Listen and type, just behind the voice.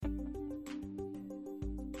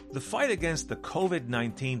The fight against the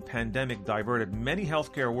COVID-19 pandemic diverted many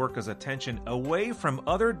healthcare workers' attention away from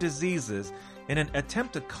other diseases in an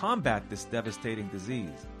attempt to combat this devastating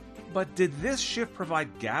disease. But did this shift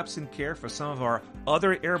provide gaps in care for some of our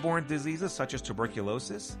other airborne diseases, such as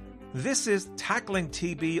tuberculosis? This is Tackling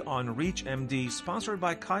TB on ReachMD, sponsored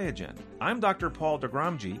by QIAGEN. I'm Dr. Paul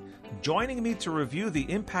Doghramji. Joining me to review the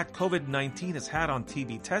impact COVID-19 has had on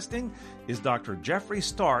TB testing is Dr. Jeffrey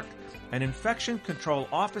Starke, an infection control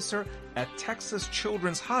officer at Texas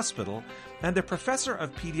Children's Hospital and a professor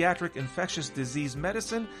of pediatric infectious disease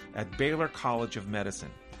medicine at Baylor College of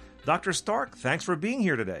Medicine. Dr. Starke, thanks for being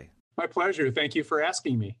here today. My pleasure. Thank you for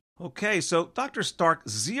asking me. Okay, so Dr. Starke,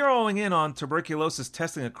 zeroing in on tuberculosis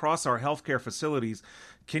testing across our healthcare facilities,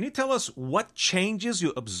 can you tell us what changes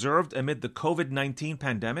you observed amid the COVID-19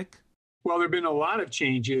 pandemic? Well, there have been a lot of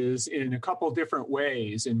changes in a couple different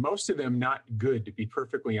ways, and most of them not good, to be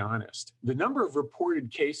perfectly honest. The number of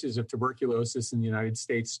reported cases of tuberculosis in the United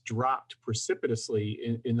States dropped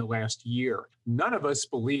precipitously in the last year. None of us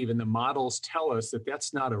believe, and the models tell us, that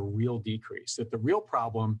that's not a real decrease, that the real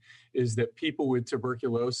problem is that people with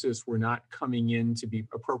tuberculosis were not coming in to be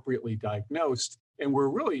appropriately diagnosed. And we're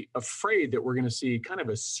really afraid that we're going to see kind of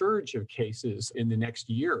a surge of cases in the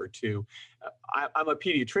next year or two. I'm a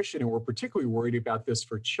pediatrician, and we're particularly worried about this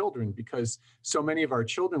for children because so many of our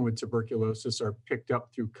children with tuberculosis are picked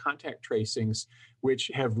up through contact tracings,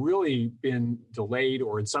 which have really been delayed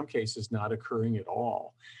or in some cases not occurring at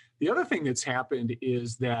all. The other thing that's happened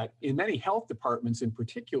is that in many health departments in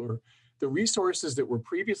particular, the resources that were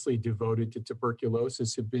previously devoted to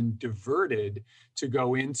tuberculosis have been diverted to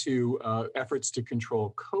go into efforts to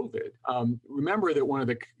control COVID. Remember that one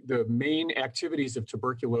of the main activities of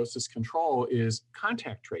tuberculosis control is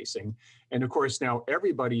contact tracing. And of course, now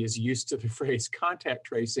everybody is used to the phrase contact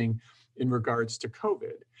tracing in regards to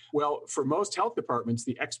COVID. Well, for most health departments,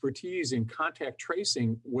 the expertise in contact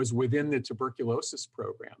tracing was within the tuberculosis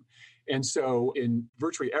program. And so in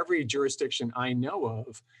virtually every jurisdiction I know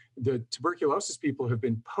of, the tuberculosis people have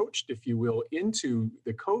been poached, if you will, into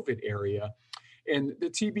the COVID area. And the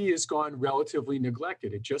TB has gone relatively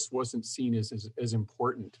neglected. It just wasn't seen as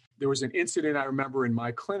important. There was an incident I remember in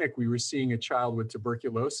my clinic. We were seeing a child with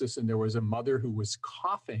tuberculosis, and there was a mother who was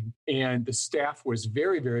coughing. And the staff was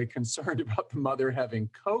very, very concerned about the mother having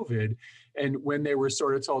COVID. And when they were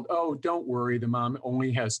sort of told, oh, don't worry, the mom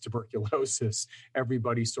only has tuberculosis,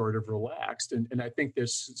 everybody sort of relaxed. And I think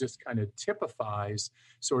this just kind of typifies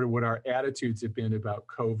sort of what our attitudes have been about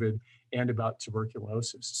COVID and about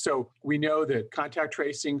tuberculosis. So we know that contact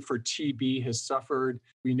tracing for TB has suffered.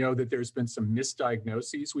 We know that there's been some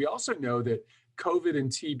misdiagnoses. We also know that COVID and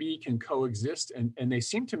TB can coexist, and they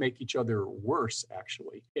seem to make each other worse,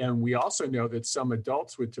 actually. And we also know that some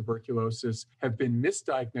adults with tuberculosis have been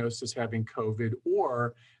misdiagnosed as having COVID,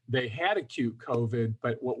 or they had acute COVID,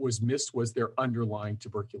 but what was missed was their underlying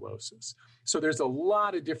tuberculosis. So there's a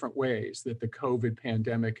lot of different ways that the COVID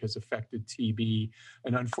pandemic has affected TB,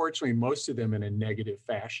 and unfortunately, most of them in a negative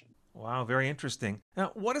fashion. Wow, very interesting.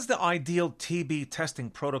 Now, what is the ideal TB testing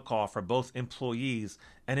protocol for both employees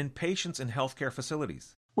and in patients in healthcare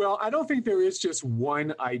facilities? Well, I don't think there is just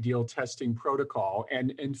one ideal testing protocol.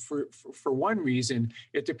 And for one reason,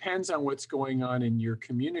 it depends on what's going on in your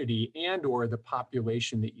community and or the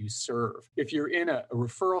population that you serve. If you're in a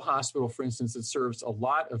referral hospital, for instance, that serves a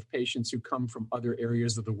lot of patients who come from other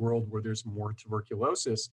areas of the world where there's more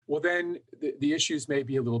tuberculosis, well, then the issues may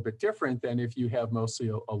be a little bit different than if you have mostly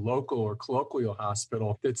a local or colloquial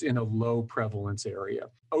hospital that's in a low prevalence area.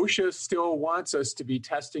 OSHA still wants us to be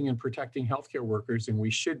testing and protecting healthcare workers, and we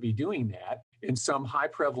should be doing that. In some high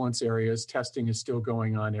prevalence areas, testing is still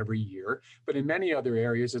going on every year, but in many other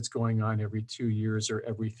areas, it's going on every 2 years or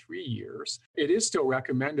every 3 years. It is still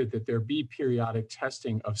recommended that there be periodic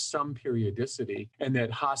testing of some periodicity, and that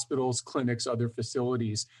hospitals, clinics, other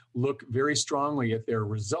facilities look very strongly at their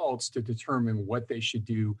results to determine what they should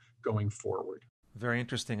do going forward. Very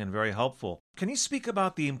interesting and very helpful. Can you speak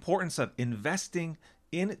about the importance of investing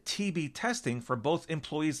in TB testing for both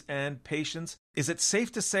employees and patients? Is it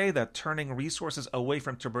safe to say that turning resources away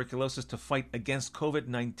from tuberculosis to fight against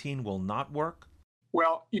COVID-19 will not work?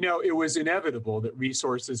 Well, it was inevitable that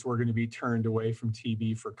resources were going to be turned away from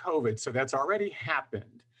TB for COVID, so that's already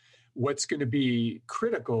happened. What's going to be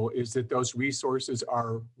critical is that those resources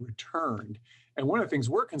are returned And one of the things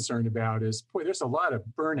we're concerned about is, boy, there's a lot of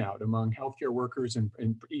burnout among healthcare workers, and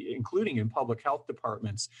including in public health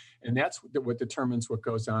departments. And that's what determines what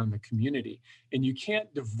goes on in the community. And you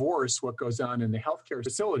can't divorce what goes on in the healthcare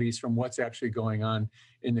facilities from what's actually going on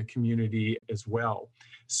in the community as well.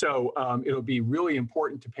 So it'll be really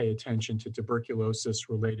important to pay attention to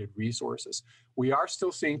tuberculosis-related resources. We are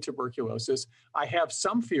still seeing tuberculosis. I have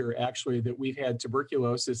some fear, actually, that we've had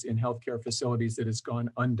tuberculosis in healthcare facilities that has gone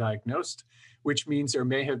undiagnosed, which means there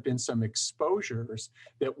may have been some exposures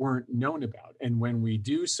that weren't known about. And when we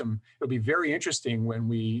do it'll be very interesting when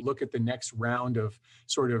we look at the next round of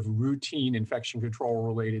sort of routine infection control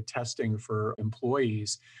related testing for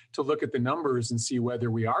employees to look at the numbers and see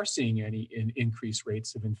whether we are seeing any increased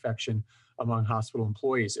rates of infection among hospital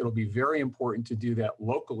employees. It'll be very important to do that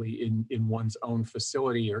locally in one's own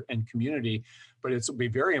facility and community, but it'll be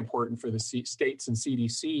very important for the states and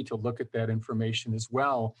CDC to look at that information as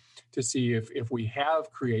well to see if we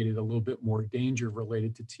have created a little bit more danger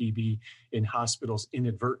related to TB in hospitals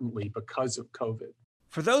inadvertently because of COVID.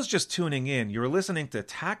 For those just tuning in, you're listening to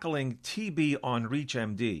Tackling TB on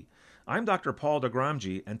ReachMD. I'm Dr. Paul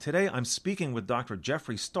Doghramji, and today I'm speaking with Dr.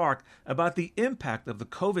 Jeffrey Starke about the impact of the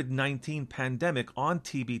COVID-19 pandemic on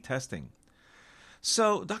TB testing.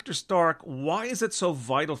 So, Dr. Starke, why is it so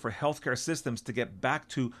vital for healthcare systems to get back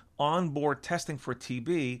to onboard testing for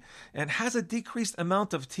TB? And has a decreased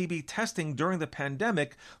amount of TB testing during the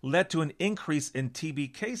pandemic led to an increase in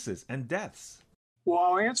TB cases and deaths? Well,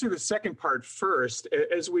 I'll answer the second part first.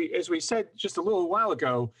 As we said just a little while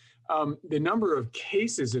ago, the number of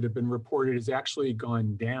cases that have been reported has actually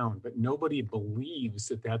gone down, but nobody believes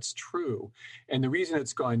that that's true. And the reason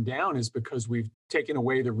it's gone down is because we've taken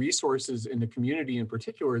away the resources in the community in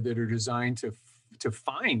particular that are designed to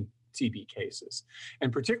find TB cases,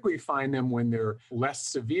 and particularly find them when they're less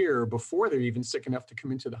severe before they're even sick enough to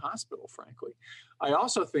come into the hospital, frankly. I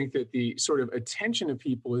also think that the sort of attention of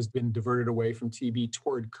people has been diverted away from TB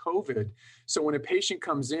toward COVID. So when a patient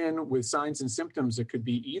comes in with signs and symptoms, it could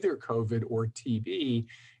be either COVID or TB,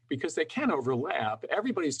 because they can overlap.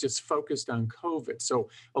 Everybody's just focused on COVID. So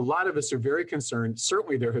a lot of us are very concerned.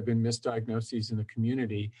 Certainly there have been misdiagnoses in the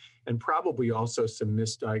community, and probably also some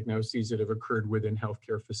misdiagnoses that have occurred within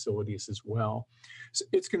healthcare facilities as well. So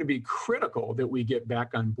it's going to be critical that we get back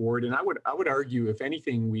on board. And I would argue, if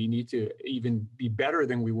anything, we need to even be better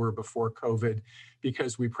than we were before COVID,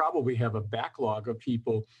 because we probably have a backlog of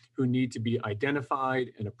people who need to be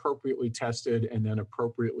identified and appropriately tested and then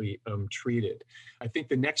appropriately treated. I think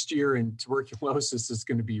the next year in tuberculosis is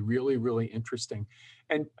going to be really, really interesting.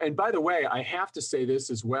 And by the way, I have to say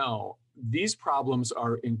this as well. These problems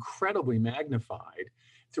are incredibly magnified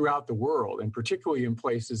throughout the world, and particularly in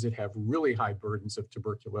places that have really high burdens of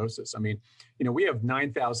tuberculosis. I mean, we have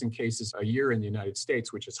 9,000 cases a year in the United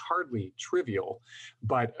States, which is hardly trivial,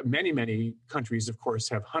 but many, many countries, of course,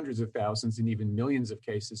 have hundreds of thousands and even millions of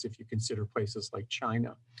cases if you consider places like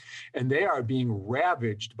China. And they are being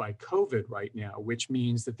ravaged by COVID right now, which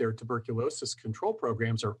means that their tuberculosis control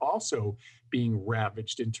programs are also being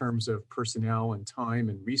ravaged in terms of personnel and time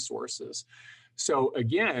and resources. So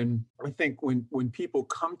again, I think when people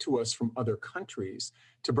come to us from other countries,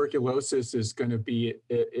 tuberculosis is going to be,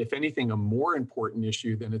 if anything, a more important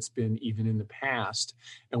issue than it's been even in the past,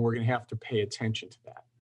 and we're going to have to pay attention to that.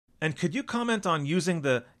 And could you comment on using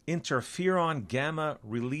the interferon gamma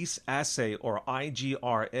release assay, or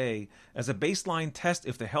IGRA, as a baseline test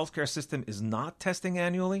if the healthcare system is not testing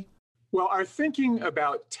annually? Well, our thinking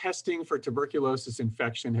about testing for tuberculosis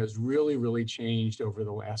infection has really, really changed over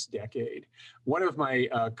the last decade. One of my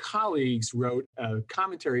colleagues wrote a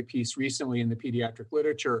commentary piece recently in the pediatric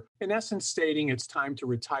literature, in essence stating it's time to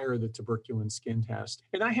retire the tuberculin skin test.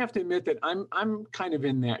 And I have to admit that I'm kind of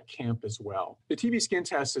in that camp as well. The TB skin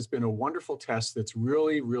test has been a wonderful test that's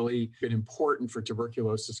really, really been important for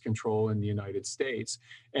tuberculosis control in the United States.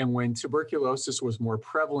 And when tuberculosis was more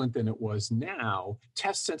prevalent than it was now,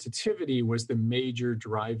 test sensitivity was the major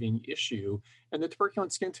driving issue. And the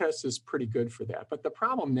tuberculin skin test is pretty good for that. But the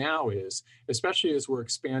problem now is, especially as we're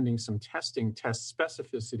expanding some testing, test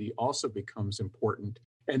specificity also becomes important.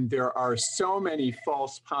 And there are so many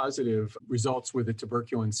false positive results with the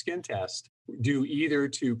tuberculin skin test due either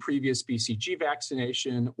to previous BCG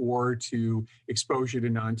vaccination or to exposure to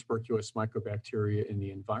non-tuberculous mycobacteria in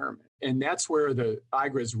the environment. And that's where the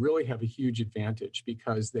IGRAs really have a huge advantage,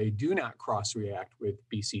 because they do not cross-react with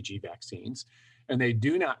BCG vaccines. and they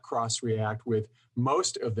do not cross-react with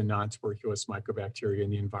most of the non-tuberculous mycobacteria in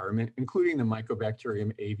the environment, including the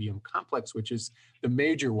Mycobacterium avium complex, which is the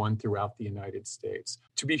major one throughout the United States.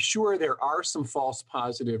 To be sure, there are some false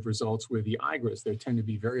positive results with the IGRAs. There tend to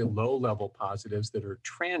be very low-level positives that are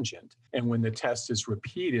transient, and when the test is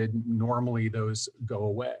repeated, normally those go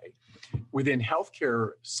away. Within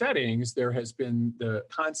healthcare settings, there has been the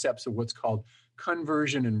concepts of what's called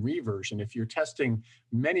conversion and reversion. If you're testing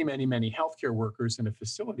many healthcare workers in a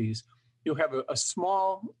facilities, you'll have a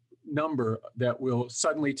small number that will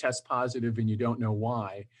suddenly test positive and you don't know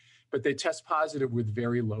why, but they test positive with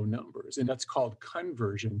very low numbers, and that's called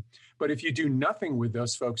conversion. But if you do nothing with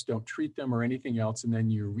those folks, don't treat them or anything else, and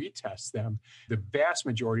then you retest them, the vast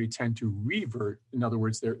majority tend to revert. In other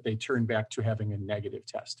words, they turn back to having a negative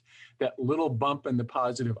test. That little bump in the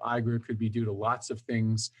positive IGRA could be due to lots of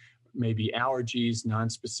things, maybe allergies,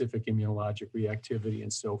 nonspecific immunologic reactivity,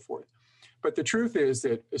 and so forth. But the truth is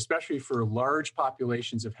that, especially for large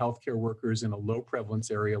populations of healthcare workers in a low prevalence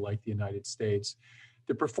area like the United States,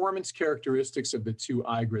 the performance characteristics of the two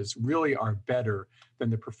IGRAs really are better than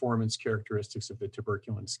the performance characteristics of the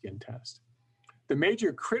tuberculin skin test. The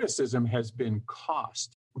major criticism has been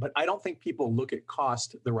cost, but I don't think people look at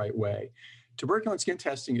cost the right way. Tuberculin skin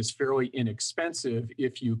testing is fairly inexpensive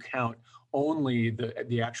if you count only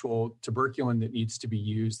the actual tuberculin that needs to be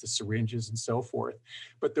used, the syringes and so forth.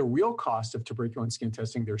 But the real cost of tuberculin skin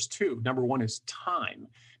testing, there's two. Number one is time,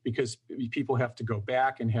 because people have to go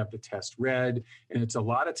back and have the test read, and it's a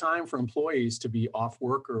lot of time for employees to be off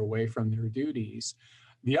work or away from their duties.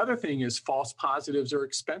 The other thing is false positives are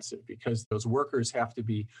expensive because those workers have to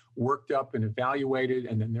be worked up and evaluated,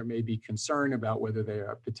 and then there may be concern about whether they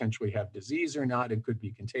potentially have disease or not and could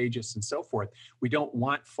be contagious and so forth. We don't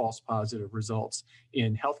want false positive results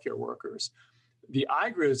in healthcare workers. The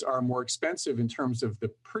IGRAs are more expensive in terms of the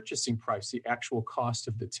purchasing price, the actual cost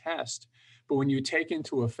of the test. But when you take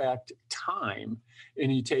into effect time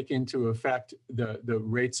and you take into effect the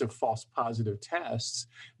rates of false positive tests,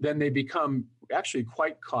 then they become actually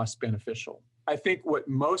quite cost beneficial. I think what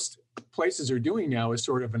most places are doing now is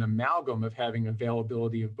sort of an amalgam of having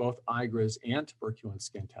availability of both IGRAs and tuberculin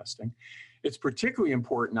skin testing. It's particularly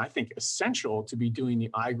important, I think essential, to be doing the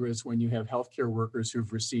IGRAs when you have healthcare workers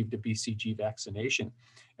who've received a BCG vaccination.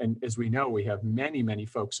 And as we know, we have many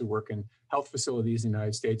folks who work in health facilities in the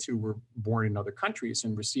United States who were born in other countries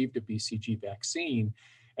and received a BCG vaccine.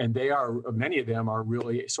 And many of them are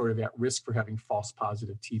really sort of at risk for having false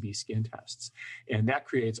positive TB skin tests. And that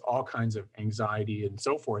creates all kinds of anxiety and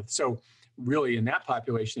so forth. So really in that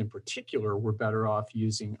population in particular, we're better off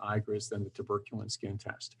using IGRAs than the tuberculin skin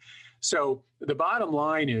test. So the bottom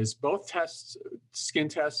line is both tests, skin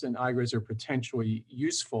tests and IGRAs, are potentially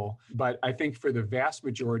useful, but I think for the vast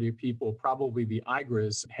majority of people, probably the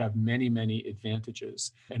IGRAs have many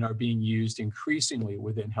advantages and are being used increasingly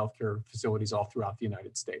within healthcare facilities all throughout the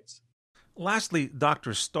United States. Lastly,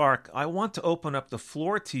 Dr. Starke, I want to open up the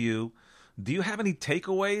floor to you. Do you have any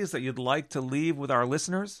takeaways that you'd like to leave with our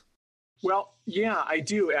listeners? Well, yeah, I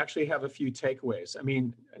do actually have a few takeaways. I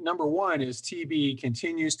mean, number one is TB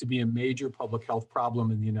continues to be a major public health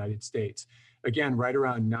problem in the United States. Again, right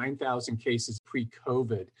around 9,000 cases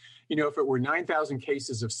pre-COVID. You know, if it were 9,000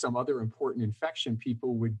 cases of some other important infection,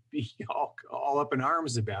 people would be all up in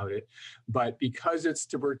arms about it. But because it's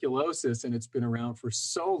tuberculosis and it's been around for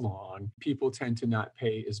so long, people tend to not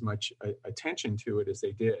pay as much attention to it as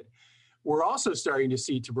they did. We're also starting to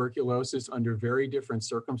see tuberculosis under very different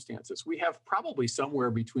circumstances. We have probably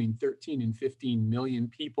somewhere between 13 and 15 million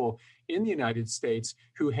people in the United States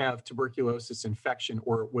who have tuberculosis infection,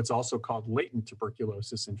 or what's also called latent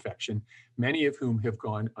tuberculosis infection, many of whom have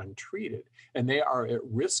gone untreated, and they are at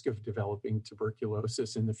risk of developing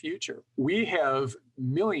tuberculosis in the future. We have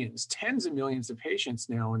millions, tens of millions of patients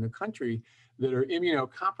now in the country that are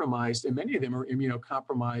immunocompromised, and many of them are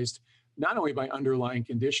immunocompromised not only by underlying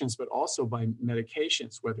conditions, but also by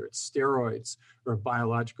medications, whether it's steroids or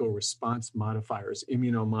biological response modifiers,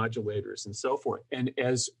 immunomodulators, and so forth. And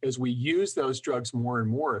as we use those drugs more and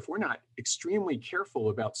more, if we're not extremely careful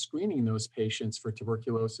about screening those patients for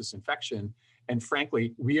tuberculosis infection, and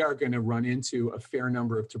frankly, we are going to run into a fair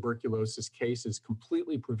number of tuberculosis cases,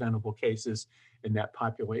 completely preventable cases in that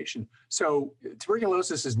population. So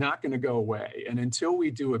tuberculosis is not going to go away. And until we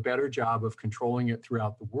do a better job of controlling it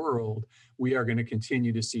throughout the world, we are going to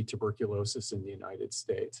continue to see tuberculosis in the United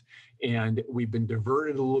States. And we've been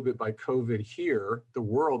diverted a little bit by COVID here. The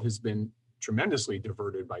world has been tremendously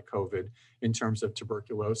diverted by COVID in terms of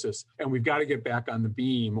tuberculosis. And we've got to get back on the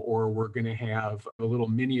beam, or we're going to have a little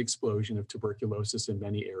mini explosion of tuberculosis in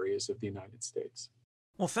many areas of the United States.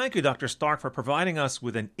 Well, thank you, Dr. Starke, for providing us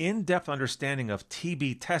with an in-depth understanding of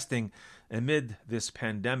TB testing amid this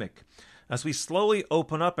pandemic. As we slowly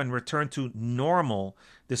open up and return to normal,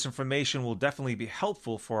 this information will definitely be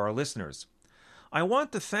helpful for our listeners. I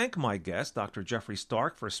want to thank my guest, Dr. Jeffrey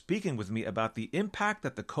Starke, for speaking with me about the impact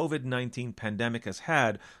that the COVID-19 pandemic has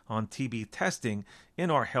had on TB testing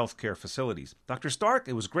in our healthcare facilities. Dr. Starke,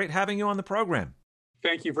 it was great having you on the program.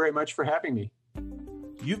 Thank you very much for having me.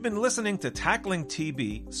 You've been listening to Tackling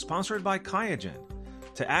TB, sponsored by QIAGEN.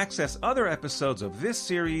 To access other episodes of this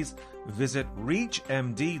series, visit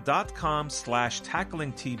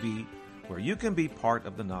reachmd.com/tacklingtb, where you can be part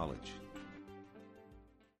of the knowledge.